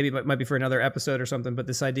 maybe it might be for another episode or something, but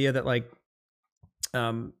this idea that like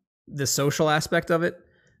the social aspect of it,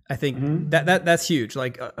 I think that's huge.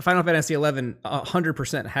 Like Final Fantasy 11,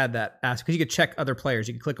 100% had that aspect because you could check other players.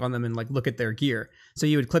 You could click on them and like look at their gear. So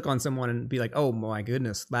you would click on someone and be like, "Oh my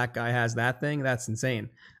goodness, that guy has that thing. That's insane.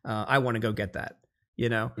 I want to go get that." You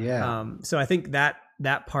know? Yeah. So I think that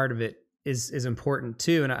part of it is important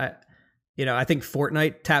too. And I think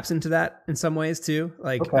Fortnite taps into that in some ways too.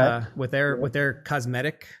 Like with their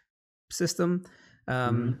cosmetic system.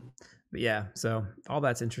 But yeah. So all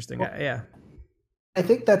that's interesting. Yeah. I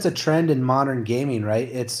think that's a trend in modern gaming, right?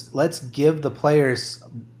 It's let's give the players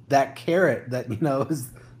that carrot that, is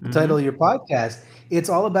the title of your podcast. It's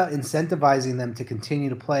all about incentivizing them to continue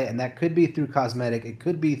to play. And that could be through cosmetic. It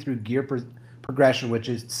could be through gear progression, which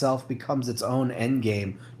itself becomes its own end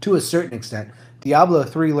game to a certain extent. Diablo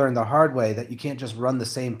 3 learned the hard way that you can't just run the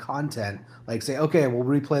same content. Like say, okay, we'll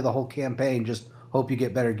replay the whole campaign. Just hope you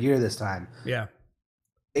get better gear this time. Yeah.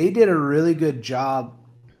 They did a really good job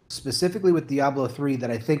specifically with Diablo 3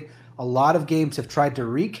 that I think a lot of games have tried to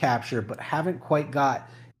recapture but haven't quite got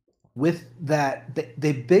with that.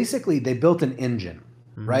 They built an engine,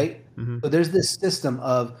 right? So there's this system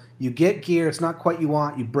of you get gear, it's not quite you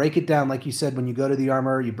want, you break it down like you said when you go to the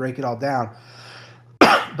armor, you break it all down.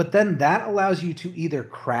 But then that allows you to either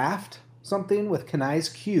craft something with Kanai's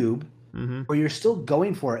cube or you're still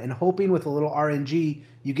going for it and hoping with a little RNG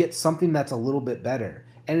you get something that's a little bit better.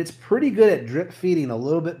 And it's pretty good at drip feeding a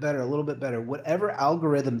little bit better, whatever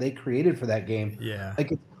algorithm they created for that game. Yeah.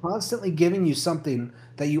 Like it's constantly giving you something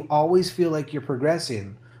that you always feel like you're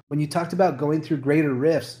progressing. When you talked about going through greater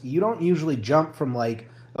rifts, you don't usually jump from like,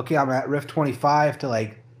 okay, I'm at rift 25 to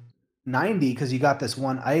like 90 because you got this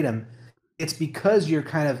one item. It's because you're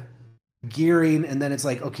kind of gearing and then it's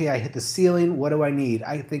like, okay, I hit the ceiling. What do I need?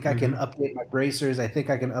 I think I can update my bracers. I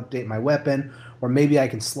think I can update my weapon, or maybe I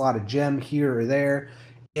can slot a gem here or there.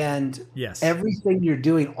 And everything you're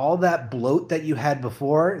doing, all that bloat that you had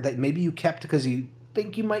before that maybe you kept because you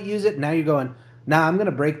think you might use it, now you're going, nah, I'm going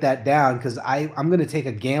to break that down because I'm going to take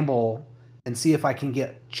a gamble and see if I can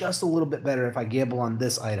get just a little bit better if I gamble on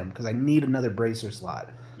this item because I need another bracer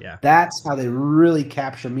slot. Yeah. That's how they really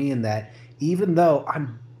capture me in that. Even though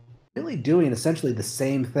I'm really doing essentially the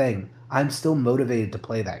same thing, I'm still motivated to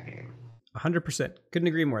play that game. 100%. Couldn't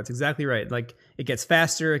agree more. It's exactly right. Like it gets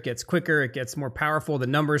faster, it gets quicker, it gets more powerful. The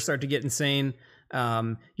numbers start to get insane.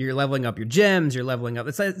 You're leveling up your gems, you're leveling up.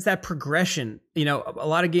 It's that progression. A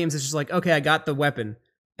lot of games it's just like, okay, I got the weapon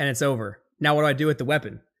and it's over. Now what do I do with the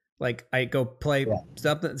weapon? Like I go play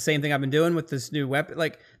stuff, the same thing I've been doing with this new weapon.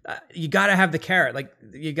 Like you got to have the carrot. Like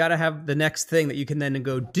you got to have the next thing that you can then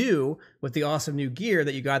go do with the awesome new gear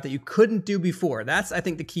that you got that you couldn't do before. That's, I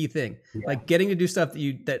think, the key thing. Yeah. Like getting to do stuff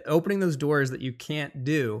that opening those doors that you can't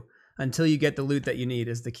do until you get the loot that you need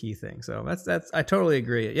is the key thing. So that's I totally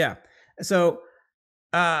agree. Yeah. So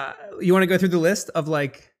you want to go through the list of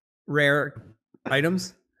like rare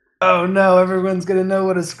items? Oh no! Everyone's gonna know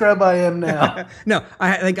what a scrub I am now. No,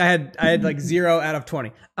 I think I had like 0 out of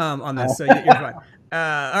 20 on this, so you're fine.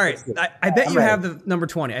 All right, I bet you have the number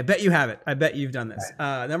 20. I bet you have it. I bet you've done this.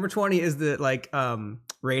 Number 20 is the like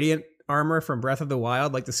radiant armor from Breath of the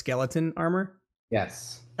Wild, like the skeleton armor.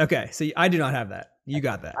 Yes. Okay, so I do not have that. You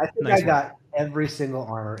got that. I think I got every single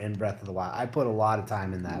armor in Breath of the Wild. I put a lot of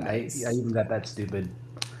time in that. Nice. I even got that stupid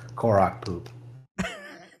Korok poop.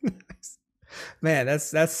 Man,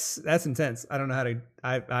 that's intense. I don't know how to.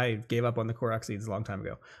 I gave up on the Korok seeds a long time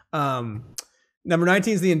ago. Number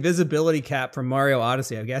 19 is the invisibility cap from Mario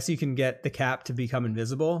Odyssey. I guess you can get the cap to become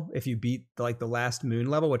invisible if you beat the last moon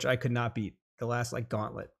level, which I could not beat. The last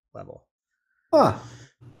gauntlet level. Huh.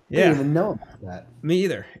 Yeah. I didn't even know about that. Me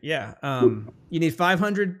either. Yeah. You need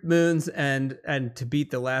 500 moons and to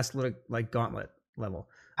beat the last gauntlet level.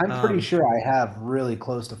 I'm pretty sure I have really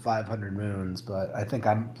close to 500 moons, but I think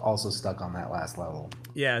I'm also stuck on that last level.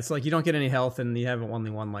 Yeah, it's like you don't get any health and you have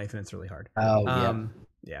only one life, and it's really hard. Oh,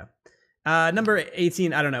 yeah. Number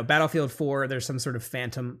 18, I don't know. Battlefield 4, there's some sort of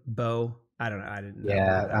phantom bow. I don't know. I didn't know.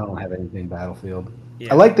 Yeah, I don't have anything Battlefield.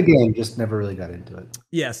 Yeah. I like the game, just never really got into it.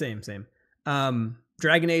 Yeah, same.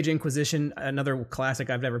 Dragon Age Inquisition, another classic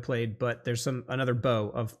I've never played, but there's another bow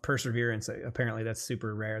of Perseverance. Apparently that's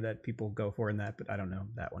super rare that people go for in that, but I don't know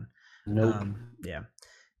that one. Nope. Yeah.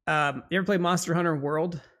 You ever played Monster Hunter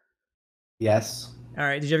World? Yes. All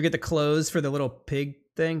right. Did you ever get the clothes for the little pig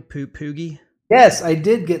thing, Poogie? Yes, I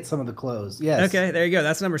did get some of the clothes. Yes. Okay, there you go.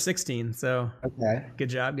 That's number 16. So okay. Good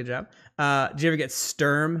job. Did you ever get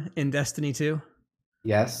Sturm in Destiny 2?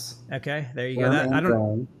 Yes. Okay, there you go. I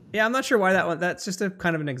don't. Yeah, I'm not sure why that one. That's just a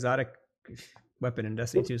kind of an exotic weapon in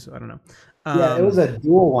Destiny 2, so I don't know. Yeah, it was a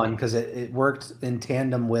dual one because it worked in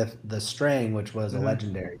tandem with the Strang, which was a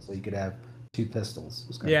legendary, so you could have 2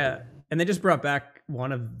 pistols. Yeah, cool. And they just brought back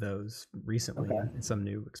one of those recently in some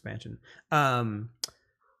new expansion.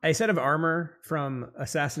 A set of armor from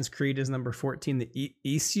Assassin's Creed is number 14. The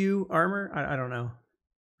Isu armor. I don't know.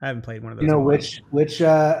 I haven't played one of those. You know which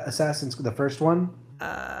Assassin's the first one?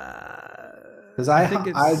 Because I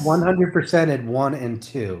 100%ed 1 and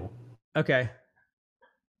 2. Okay.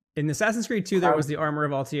 In Assassin's Creed 2, there was the armor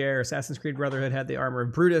of Altair. Assassin's Creed Brotherhood had the armor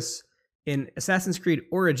of Brutus. In Assassin's Creed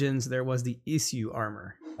Origins, there was the Isu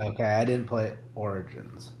armor. Okay, I didn't play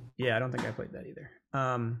Origins. Yeah, I don't think I played that either.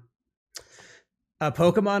 A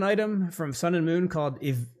Pokemon item from Sun and Moon called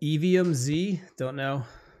Evium Z. Don't know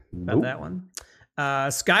about that one.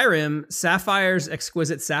 Skyrim, Sapphire's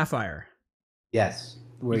Exquisite Sapphire. Yes.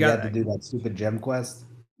 Where you had to do that stupid gem quest?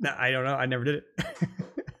 No, I don't know. I never did it.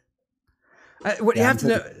 What you have to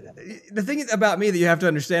know, the thing about me that you have to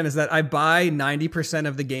understand is that I buy 90%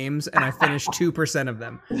 of the games and I finish 2% of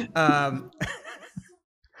them.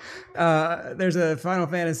 There's a Final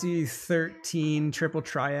Fantasy 13 Triple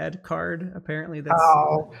Triad card. Apparently,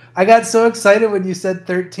 I got so excited when you said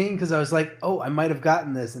 13 because I was like, "Oh, I might have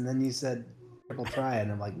gotten this," and then you said Triple Triad,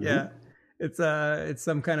 and I'm like, "Yeah, it's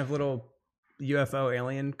some kind of little UFO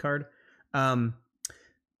alien card."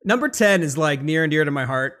 Number 10 is like near and dear to my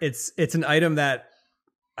heart. It's an item that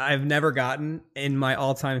I've never gotten in my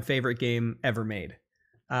all-time favorite game ever made.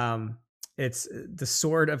 It's the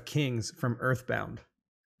Sword of Kings from Earthbound.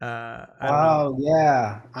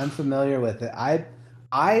 Yeah, I'm familiar with it.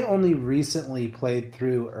 I only recently played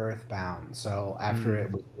through Earthbound, so after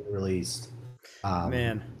it was released.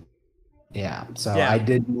 Yeah, so I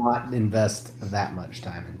did not invest that much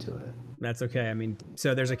time into it. That's okay. I mean,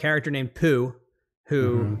 so there's a character named Pooh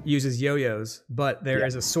who uses yo-yos, but there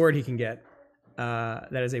is a sword he can get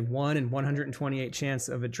that is a 1 in 128 chance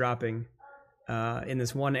of it dropping in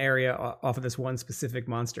this one area off of this one specific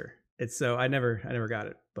monster. It's so I never got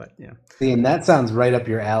it, but yeah. See, and that sounds right up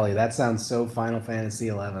your alley. That sounds so Final Fantasy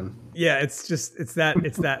 11. Yeah, it's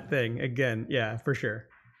that thing again. Yeah, for sure.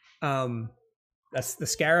 That's the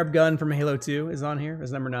Scarab gun from Halo 2 is on here.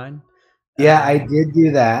 Is number 9. Yeah, I did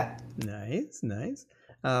do that. Nice.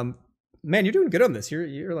 Man, you're doing good on this.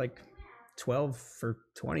 You're like 12 for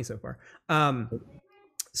 20 so far.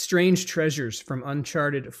 Strange treasures from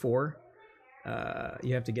Uncharted 4.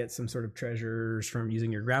 You have to get some sort of treasures from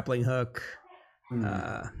using your grappling hook.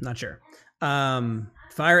 Not sure.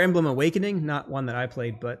 Fire Emblem Awakening, not one that I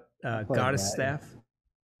played, but Goddess Staff.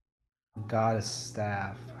 Goddess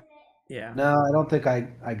Staff. Yeah. No, I don't think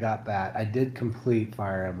I got that. I did complete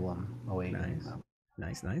Fire Emblem Awakening.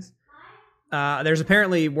 Nice. There's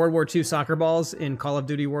apparently World War II soccer balls in Call of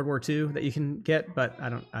Duty World War II that you can get, but I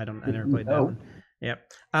never played that one.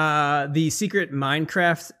 Yep. The secret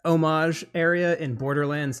Minecraft homage area in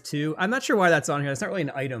Borderlands 2. I'm not sure why that's on here. It's not really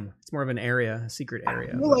an item. It's more of an area, a secret area.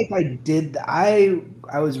 I feel like I did. I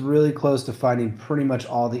was really close to finding pretty much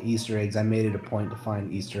all the Easter eggs. I made it a point to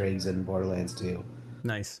find Easter eggs in Borderlands 2.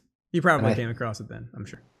 Nice. You probably came across it then, I'm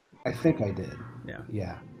sure. I think I did.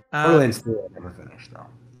 Yeah. Borderlands 3 I never finished though.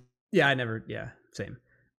 Yeah, I never. Yeah, same.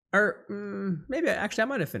 Or maybe I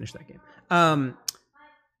might have finished that game.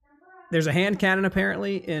 There's a hand cannon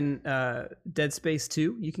apparently in Dead Space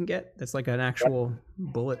 2 you can get. That's like an actual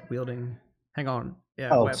bullet wielding. Hang on.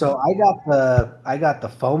 Yeah. Oh, so I got the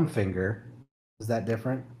foam finger. Is that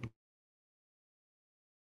different?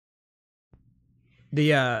 They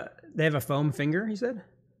have a foam finger, he said?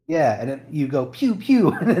 Yeah, and then you go pew pew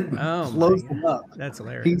and it blows them up. That's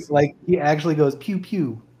hilarious. He actually goes pew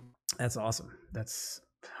pew. That's awesome. That's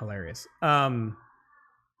hilarious.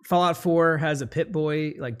 Fallout 4 has a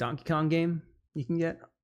Pit-Boy like Donkey Kong game you can get.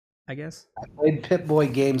 I guess. I played Pip-Boy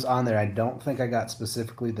games on there. I don't think I got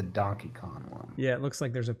specifically the Donkey Kong one. Yeah, it looks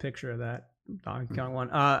like there's a picture of that Donkey Kong one.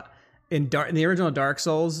 In the original Dark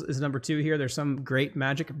Souls is number 2 here. There's some great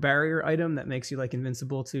magic barrier item that makes you like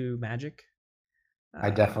invincible to magic. I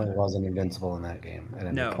definitely wasn't invincible in that game at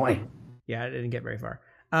any point. Yeah, I didn't get very far.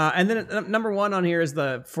 And then number 1 on here is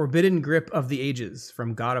the Forbidden Grip of the Ages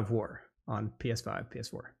from God of War on PS5,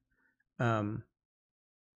 PS4.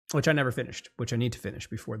 Which I never finished, which I need to finish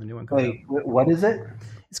before the new one comes out. Wait, what is it?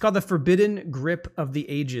 It's called the Forbidden Grip of the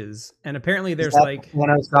Ages. And apparently there's like...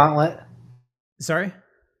 Thanos Gauntlet? Sorry?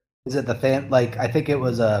 Is it the like, I think it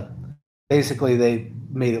was basically they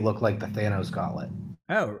made it look like the Thanos Gauntlet.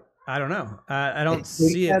 Oh, I don't know. I don't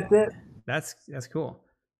see it. That's cool.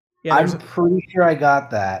 Yeah, I'm pretty sure I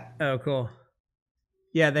got that. Oh, cool.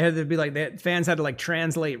 Yeah, they had to be like, fans had to like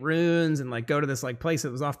translate runes and like go to this like place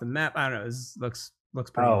that was off the map. I don't know. This looks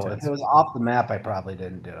pretty intense. If it was off the map, I probably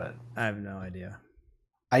didn't do it. I have no idea.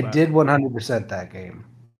 I did 100% that game.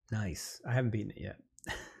 Nice. I haven't beaten it yet.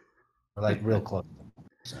 Like real close.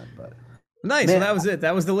 But nice. Man, well, that was it.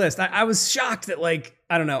 That was the list. I was shocked that like,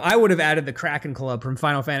 I don't know. I would have added the Kraken Club from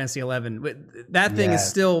Final Fantasy 11. That thing is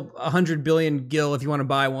still 100 billion gil if you want to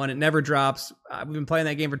buy one. It never drops. We've been playing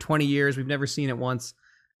that game for 20 years. We've never seen it once,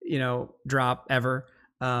 drop ever.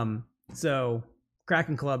 So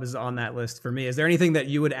Kraken Club is on that list for me. Is there anything that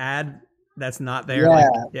you would add that's not there?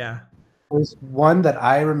 Yeah. There's one that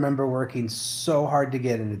I remember working so hard to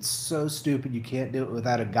get, and it's so stupid you can't do it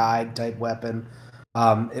without a guide type weapon.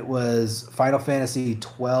 It was Final Fantasy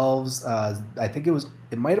 12's. I think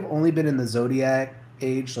it might have only been in the Zodiac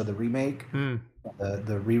Age, so the remake,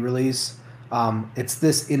 the re-release. It's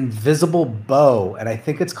this invisible bow, and I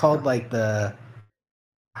think it's called like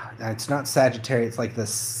it's not Sagittarius, it's like the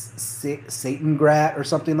Satan Grat or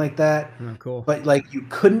something like that. Oh, cool. But like you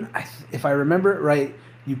couldn't, if I remember it right,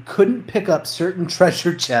 you couldn't pick up certain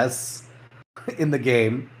treasure chests in the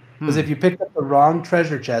game. Because if you picked up the wrong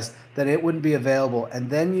treasure chest, then it wouldn't be available. And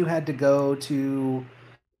then you had to go to,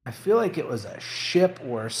 I feel like it was a ship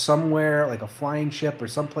or somewhere, like a flying ship or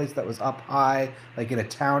someplace that was up high, like in a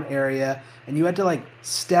town area. And you had to like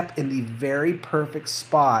step in the very perfect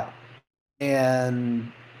spot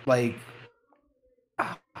and like,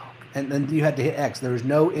 and then you had to hit X. There was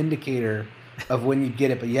no indicator of when you'd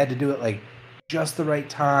get it, but you had to do it like just the right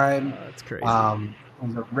time. Oh, that's crazy.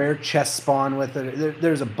 A rare chest spawn with it.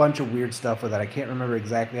 There's a bunch of weird stuff with it. I can't remember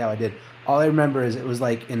exactly how I did. All I remember is it was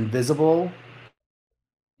like invisible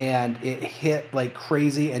and it hit like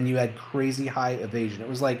crazy and you had crazy high evasion. It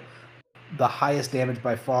was like the highest damage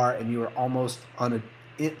by far and you were almost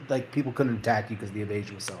like people couldn't attack you because the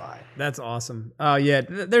evasion was so high. That's awesome. Oh yeah,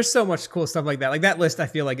 there's so much cool stuff like that. Like that list I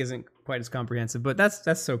feel like isn't quite as comprehensive, but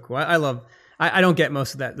that's so cool. I don't get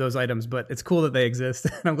most of those items, but it's cool that they exist.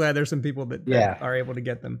 And I'm glad there's some people that are able to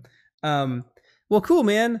get them. Well, cool,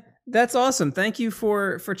 man. That's awesome. Thank you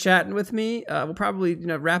for chatting with me. We'll probably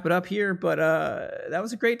wrap it up here, but that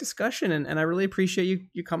was a great discussion, and I really appreciate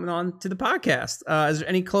you coming on to the podcast. Is there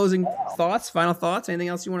any closing thoughts, final thoughts, anything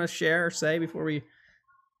else you want to share or say before we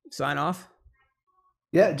sign off?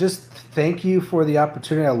 Yeah, just thank you for the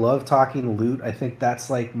opportunity. I love talking loot. I think that's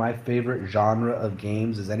like my favorite genre of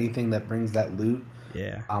games is anything that brings that loot.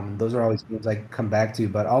 Yeah. Those are always games I come back to,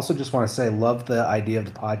 but I also just want to say I love the idea of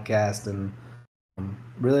the podcast and I'm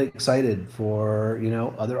really excited for,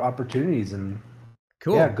 other opportunities and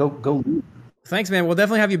cool. Yeah, go loot. Thanks, man. We'll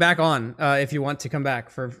definitely have you back on if you want to come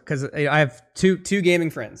back because I have two gaming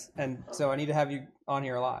friends, and so I need to have you on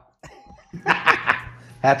here a lot.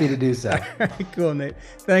 Happy to do so. Cool, Nate.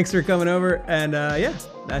 Thanks for coming over. And yeah,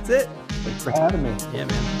 that's it. Thanks for having me. Yeah,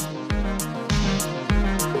 man.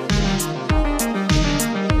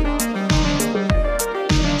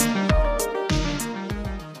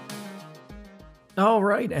 All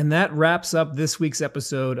right, and that wraps up this week's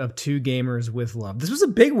episode of Two Gamers with Love. This was a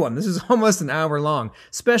big one. This is almost an hour long.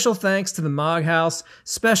 Special thanks to the Mog House.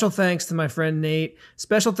 Special thanks to my friend Nate.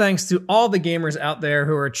 Special thanks to all the gamers out there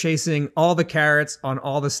who are chasing all the carrots on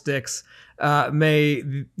all the sticks. May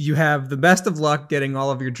you have the best of luck getting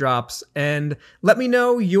all of your drops, and let me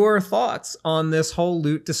know your thoughts on this whole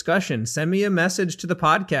loot discussion. Send me a message to the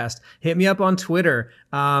podcast. Hit me up on Twitter.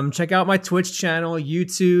 Check out my Twitch channel,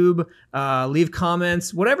 YouTube, leave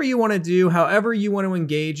comments, whatever you want to do, however you want to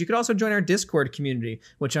engage. You could also join our Discord community,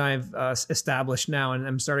 which I've established now, and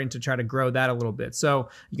I'm starting to try to grow that a little bit. So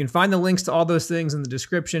you can find the links to all those things in the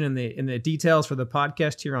description and in the details for the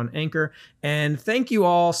podcast here on Anchor. And thank you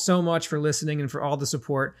all so much for listening and for all the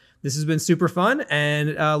support. This has been super fun,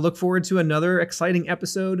 and look forward to another exciting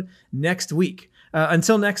episode next week.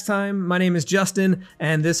 Until next time, my name is Justin,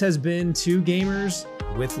 and this has been Two Gamers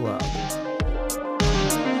with Love.